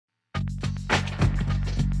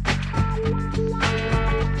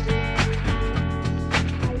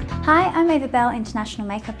Hi, I'm Ava Belle, international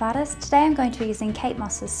makeup artist. Today I'm going to be using Kate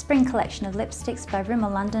Moss's spring collection of lipsticks by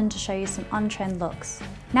Rimmel London to show you some on-trend looks.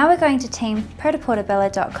 Now we're going to team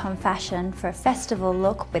Prêt-à-Porter-Bella.com fashion for a festival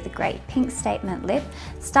look with a great pink statement lip.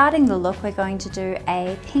 Starting the look, we're going to do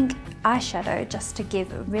a pink eyeshadow just to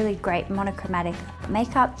give a really great monochromatic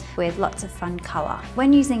makeup with lots of fun colour.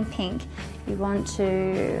 When using pink, you want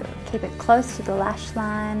to keep it close to the lash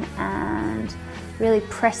line and really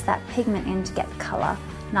press that pigment in to get the colour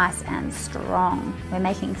nice and strong. We're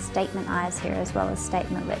making statement eyes here as well as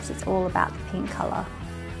statement lips. It's all about the pink colour.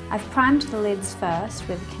 I've primed the lids first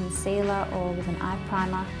with a concealer or with an eye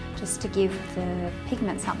primer just to give the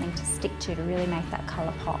pigment something to stick to really make that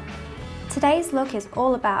colour pop. Today's look is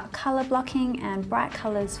all about colour blocking and bright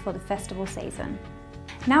colours for the festival season.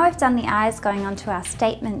 Now we've done the eyes going onto our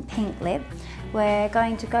statement pink lip, we're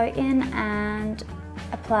going to go in and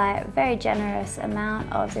apply a very generous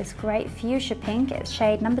amount of this great Fuchsia Pink. It's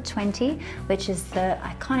shade number 20, which is the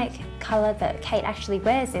iconic colour that Kate actually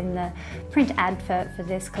wears in the print ad for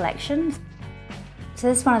this collection. So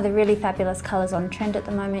this is one of the really fabulous colours on trend at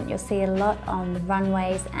the moment. You'll see a lot on the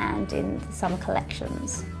runways and in the summer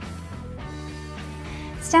collections.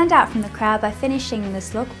 Stand out from the crowd by finishing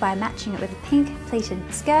this look by matching it with a pink pleated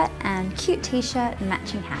skirt and cute t-shirt and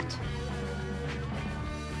matching hat.